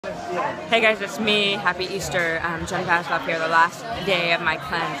Hey guys, it's me. Happy Easter. Jen Vaslov here, the last day of my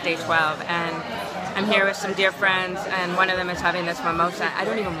cleanse, day 12, and I'm here with some dear friends, and one of them is having this mimosa. I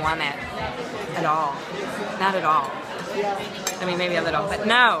don't even want it at all. Not at all. I mean, maybe a little, but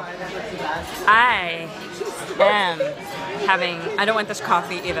no. I am having, I don't want this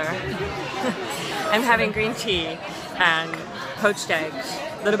coffee either. I'm having green tea and poached eggs,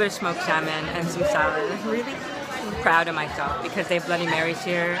 a little bit of smoked salmon, and some salad. I'm really proud of myself because they have Bloody Marys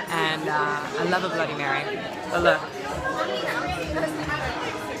here, and I love a Bloody Mary. But look.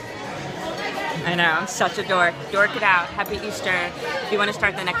 I know, I'm such a dork. Dork it out. Happy Easter. If you want to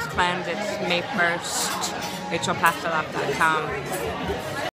start the next cleanse, it's May 1st. RachelPastelop.com.